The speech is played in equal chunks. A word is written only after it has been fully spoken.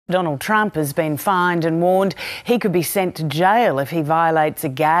Donald Trump has been fined and warned he could be sent to jail if he violates a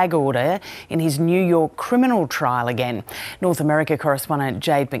gag order in his New York criminal trial again. North America correspondent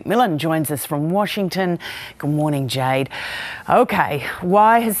Jade McMillan joins us from Washington. Good morning, Jade. OK,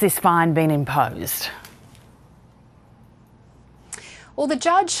 why has this fine been imposed? Well, the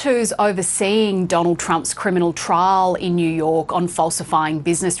judge who's overseeing Donald Trump's criminal trial in New York on falsifying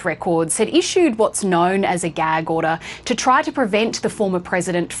business records had issued what's known as a gag order to try to prevent the former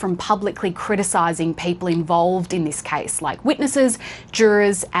president from publicly criticising people involved in this case, like witnesses,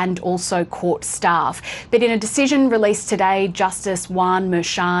 jurors and also court staff. But in a decision released today, Justice Juan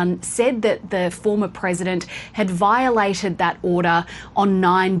Merchan said that the former president had violated that order on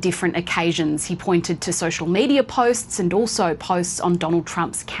 9 different occasions. He pointed to social media posts and also posts on Donald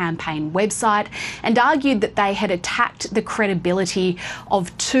Trump's campaign website and argued that they had attacked the credibility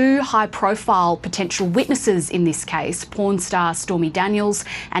of 2 high-profile potential witnesses in this case, porn star Stormy Daniels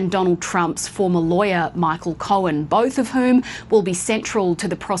and Donald Trump's former lawyer Michael Cohen, both of whom will be central to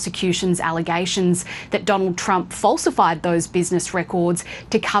the prosecution's allegations that Donald Trump falsified those business records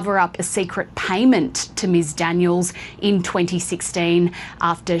to cover up a secret payment to Ms. Daniels in 2016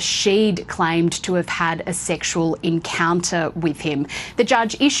 after she'd claimed to have had a sexual encounter with him. The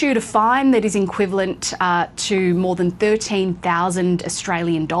judge issued a fine that is equivalent to more than 13,000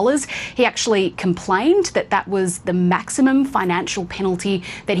 Australian dollars. He actually complained that that was the maximum financial penalty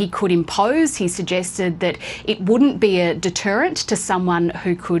that he could impose. He suggested that it wouldn't be a deterrent to someone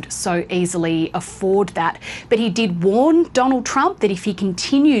who could so easily afford that. But he did warn Donald Trump that if he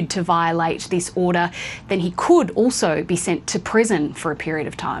continued to violate this order, then he could also be sent to prison for a period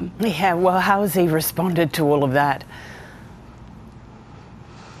of time. Yeah, well, how has he responded to all of that?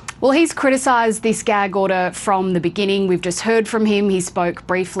 Well, he's criticised this gag order from the beginning. We've just heard from him. He spoke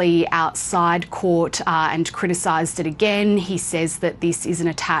briefly outside court and criticised it again. He says that this is an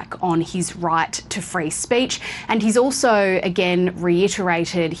attack on his right to free speech. And he's also, again,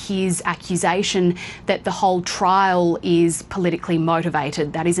 reiterated his accusation that the whole trial is politically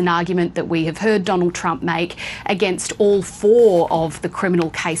motivated. That is an argument that we have heard Donald Trump make against all 4 of the criminal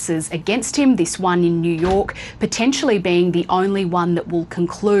cases against him, this one in New York potentially being the only one that will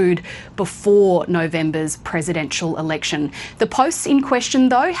conclude before November's presidential election. The posts in question,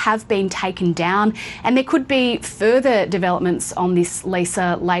 though, have been taken down, and there could be further developments on this,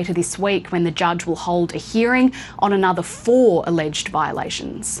 Lisa, later this week when the judge will hold a hearing on another 4 alleged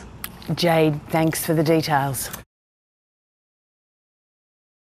violations. Jade, thanks for the details.